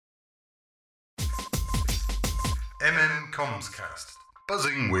Commscast,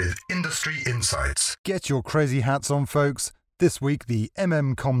 buzzing with industry insights. Get your crazy hats on, folks. This week, the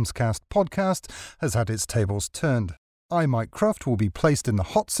Commscast podcast has had its tables turned. I, Mike Croft, will be placed in the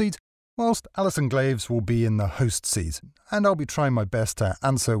hot seat, whilst Alison Glaves will be in the host seat, and I'll be trying my best to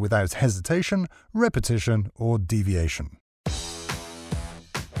answer without hesitation, repetition, or deviation.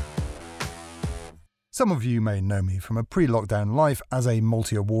 Some of you may know me from a pre-lockdown life as a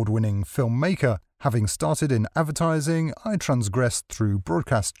multi-award-winning filmmaker. Having started in advertising, I transgressed through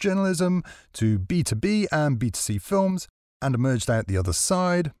broadcast journalism to B2B and B2C films and emerged out the other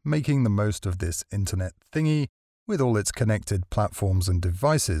side, making the most of this internet thingy with all its connected platforms and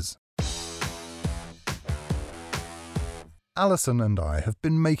devices. Alison and I have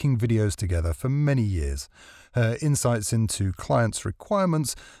been making videos together for many years. Her insights into clients'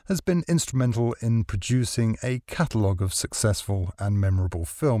 requirements has been instrumental in producing a catalogue of successful and memorable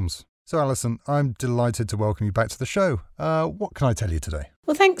films. So Alison, I'm delighted to welcome you back to the show. What can I tell you today?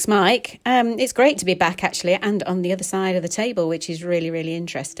 Well, thanks, Mike. It's great to be back, actually, and on the other side of the table, which is really, really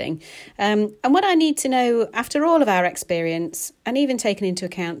interesting. And what I need to know, after all of our experience, and even taking into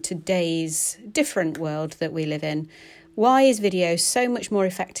account today's different world that we live in, why is video so much more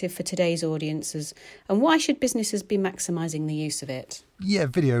effective for today's audiences, and why should businesses be maximising the use of it? Yeah,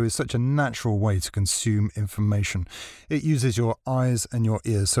 video is such a natural way to consume information. It uses your eyes and your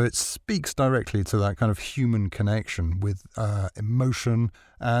ears, so it speaks directly to that kind of human connection with emotion,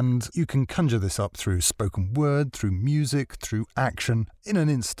 and you can conjure this up through spoken word, through music, through action, in an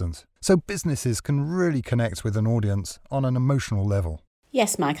instant. So businesses can really connect with an audience on an emotional level.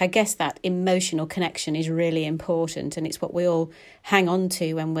 Yes, Mike, I guess that emotional connection is really important, and it's what we all hang on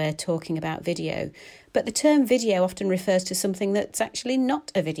to when we're talking about video. But the term video often refers to something that's actually not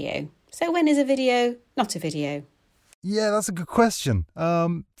a video. So when is a video not a video? Yeah, that's a good question.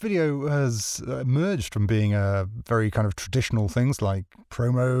 Video has emerged from being a very kind of traditional things like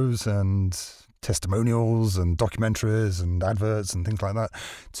promos and testimonials and documentaries and adverts and things like that,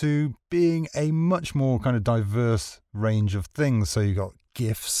 to being a much more kind of diverse range of things. So you got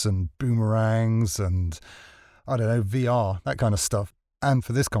GIFs and boomerangs and, I don't know, VR, that kind of stuff. And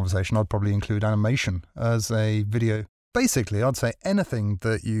for this conversation, I'd probably include animation as a video. Basically, I'd say anything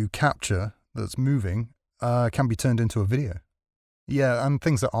that you capture that's moving can be turned into a video. Yeah, and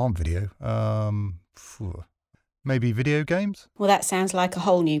things that aren't video. Maybe video games? Well, that sounds like a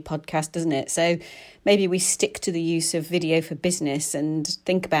whole new podcast, doesn't it? So maybe we stick to the use of video for business and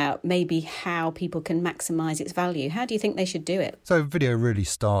think about maybe how people can maximise its value. How do you think they should do it? So video really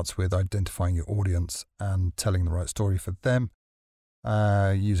starts with identifying your audience and telling the right story for them,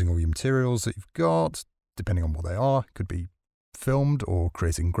 using all your materials that you've got, depending on what they are. It could be filmed or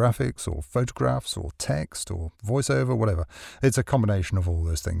creating graphics or photographs or text or voiceover, whatever. It's a combination of all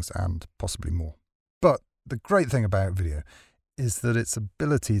those things and possibly more. But the great thing about video is that its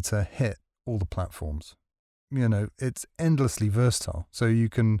ability to hit all the platforms. You know, it's endlessly versatile. So you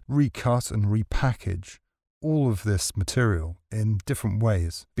can recut and repackage all of this material in different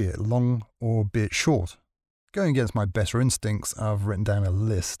ways, be it long or be it short. Going against my better instincts, I've written down a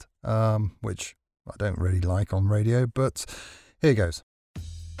list, which I don't really like on radio, but here goes.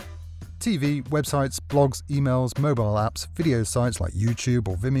 TV, websites, blogs, emails, mobile apps, video sites like YouTube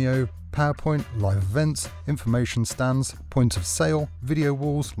or Vimeo, PowerPoint, live events, information stands, point of sale, video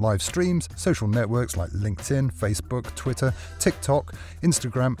walls, live streams, social networks like LinkedIn, Facebook, Twitter, TikTok,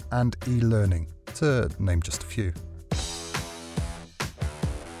 Instagram, and e-learning, to name just a few.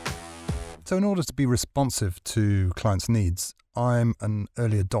 So in order to be responsive to clients' needs, I'm an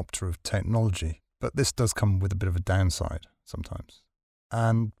early adopter of technology, but this does come with a bit of a downside sometimes.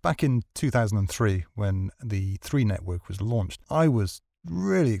 And back in 2003, when the 3 network was launched, I was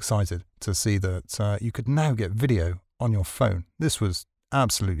really excited to see that you could now get video on your phone. This was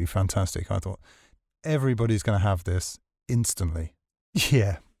absolutely fantastic. I thought, everybody's going to have this instantly.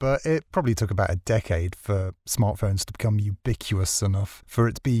 Yeah, but it probably took about a decade for smartphones to become ubiquitous enough for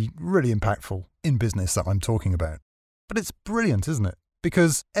it to be really impactful in business that I'm talking about. But it's brilliant, isn't it?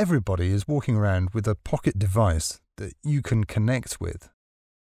 Because everybody is walking around with a pocket device that you can connect with.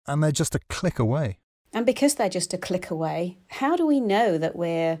 And they're just a click away. And because they're just a click away, how do we know that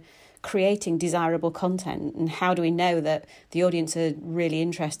we're creating desirable content? And how do we know that the audience are really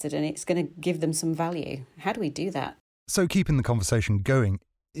interested and it's going to give them some value? How do we do that? So keeping the conversation going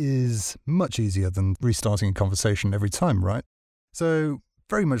is much easier than restarting a conversation every time, right? So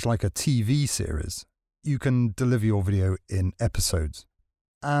very much like a TV series, you can deliver your video in episodes.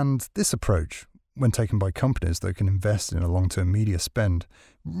 And this approach, when taken by companies that can invest in a long-term media spend,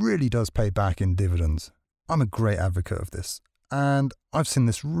 really does pay back in dividends. I'm a great advocate of this, And I've seen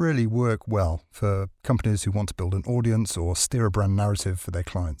this really work well for companies who want to build an audience or steer a brand narrative for their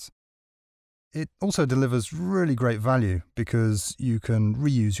clients. It also delivers really great value because you can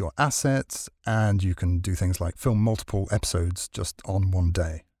reuse your assets and you can do things like film multiple episodes just on one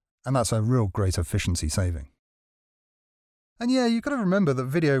day. And that's a real great efficiency saving. And yeah, you've got to remember that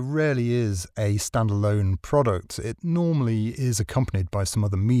video rarely is a standalone product. It normally is accompanied by some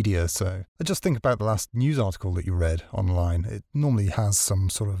other media. So just think about the last news article that you read online. It normally has some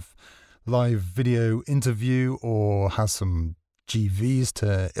sort of live video interview or has some GVs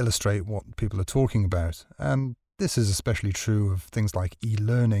to illustrate what people are talking about. And this is especially true of things like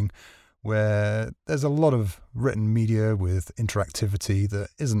e-learning, where there's a lot of written media with interactivity that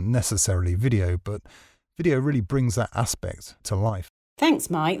isn't necessarily video, but video really brings that aspect to life. Thanks,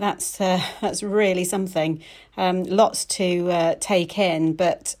 Mike. That's really something. Lots to take in.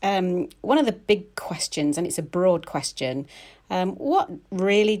 But one of the big questions, and it's a broad question, what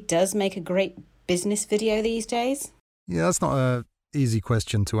really does make a great business video these days? Yeah, that's not an easy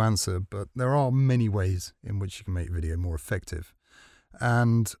question to answer, but there are many ways in which you can make video more effective.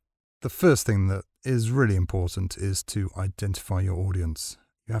 And the first thing that is really important is to identify your audience.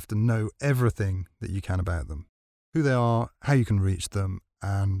 You have to know everything that you can about them, who they are, how you can reach them,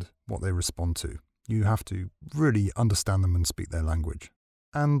 and what they respond to. You have to really understand them and speak their language.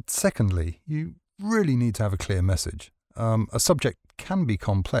 And secondly, you really need to have a clear message. A subject can be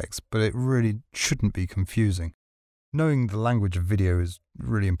complex, but it really shouldn't be confusing. Knowing the language of video is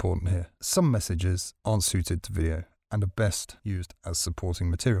really important here. Some messages aren't suited to video and are best used as supporting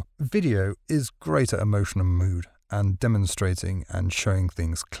material. Video is great at emotion and mood and demonstrating and showing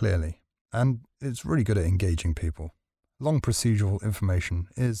things clearly. And it's really good at engaging people. Long procedural information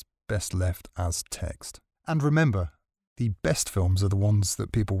is best left as text. And remember, the best films are the ones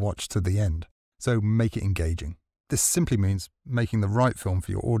that people watch to the end. So make it engaging. This simply means making the right film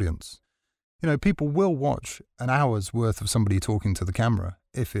for your audience. You know, people will watch an hour's worth of somebody talking to the camera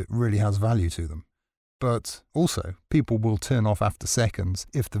if it really has value to them. But also, people will turn off after seconds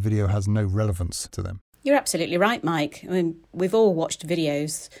if the video has no relevance to them. You're absolutely right, Mike. I mean, we've all watched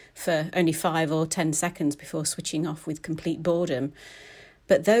videos for only 5 or 10 seconds before switching off with complete boredom.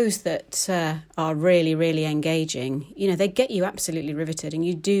 But those that are really, really engaging, you know, they get you absolutely riveted and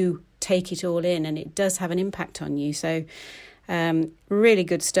you do take it all in and it does have an impact on you. So really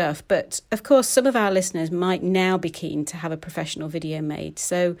good stuff. But of course, some of our listeners might now be keen to have a professional video made.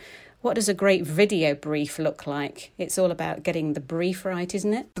 So what does a great video brief look like? It's all about getting the brief right,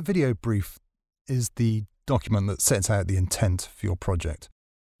 isn't it? The video brief is the document that sets out the intent for your project.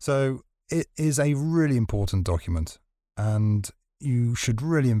 So it is a really important document and you should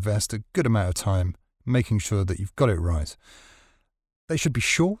really invest a good amount of time making sure that you've got it right. They should be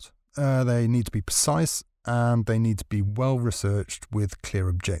short, they need to be precise, and they need to be well researched with clear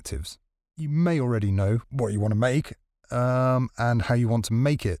objectives. You may already know what you want to make and how you want to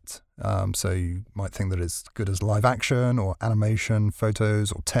make it. So you might think that it's good as live action or animation,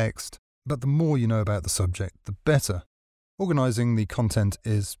 photos or text. But the more you know about the subject, the better. Organising the content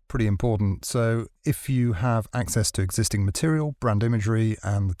is pretty important, so if you have access to existing material, brand imagery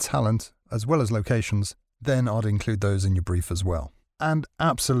and the talent, as well as locations, then I'd include those in your brief as well. And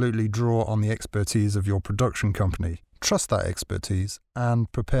absolutely draw on the expertise of your production company. Trust that expertise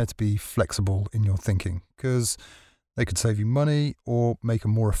and prepare to be flexible in your thinking, because they could save you money or make a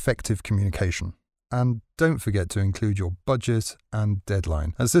more effective communication. And don't forget to include your budget and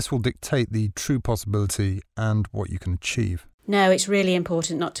deadline, as this will dictate the true possibility and what you can achieve. No, it's really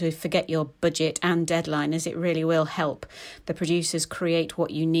important not to forget your budget and deadline, as it really will help the producers create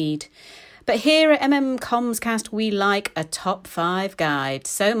what you need. But here at Commscast, we like a top 5 guide.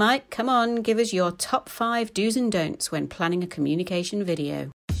 So Mike, come on, give us your top 5 do's and don'ts when planning a communication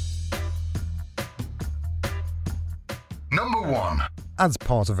video. Number 1. As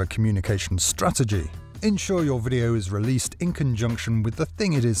part of a communication strategy, ensure your video is released in conjunction with the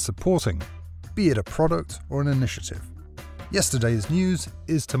thing it is supporting, be it a product or an initiative. Yesterday's news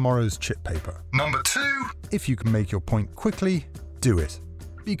is tomorrow's chip paper. Number 2. If you can make your point quickly, do it.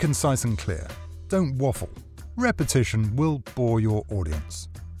 Be concise and clear. Don't waffle. Repetition will bore your audience.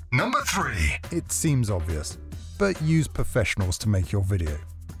 Number 3. It seems obvious, but use professionals to make your video.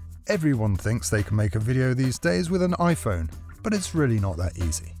 Everyone thinks they can make a video these days with an iPhone, but it's really not that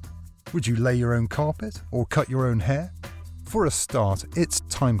easy. Would you lay your own carpet or cut your own hair? For a start, it's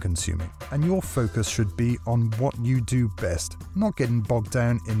time consuming, and your focus should be on what you do best, not getting bogged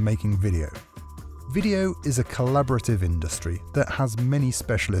down in making video. Video is a collaborative industry that has many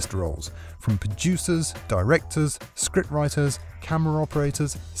specialist roles, from producers, directors, scriptwriters, camera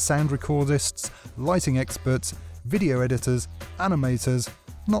operators, sound recordists, lighting experts, video editors, animators,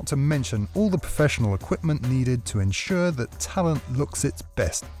 not to mention all the professional equipment needed to ensure that talent looks its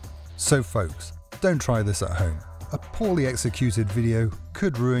best. So folks, don't try this at home. A poorly executed video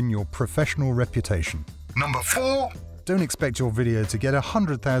could ruin your professional reputation. Number 4. Don't expect your video to get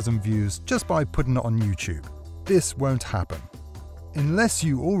 100,000 views just by putting it on YouTube. This won't happen. Unless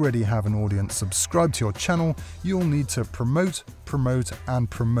you already have an audience subscribed to your channel, you'll need to promote, and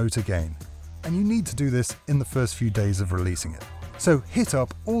promote again. And you need to do this in the first few days of releasing it. So hit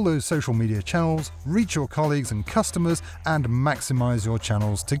up all those social media channels, reach your colleagues and customers, and maximize your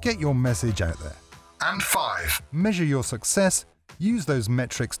channels to get your message out there. And 5. Measure your success, use those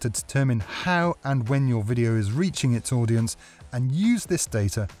metrics to determine how and when your video is reaching its audience, and use this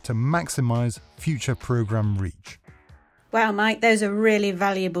data to maximize future program reach. Wow, Mike, those are really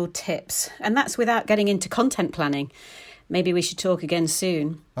valuable tips. And that's without getting into content planning. Maybe we should talk again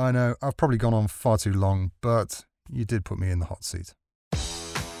soon. I know, I've probably gone on far too long, but you did put me in the hot seat.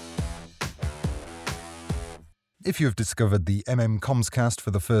 If you have discovered the Commscast for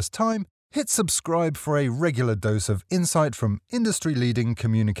the first time, hit subscribe for a regular dose of insight from industry-leading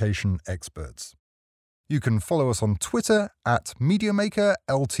communication experts. You can follow us on Twitter at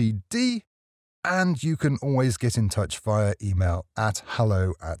MediaMakerLTD, and you can always get in touch via email at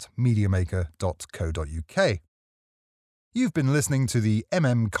hello@mediamaker.co.uk. You've been listening to the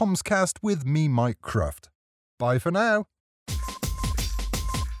Commscast with me, Mike Cruft. Bye for now.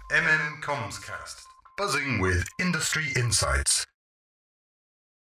 Commscast. Buzzing with industry insights.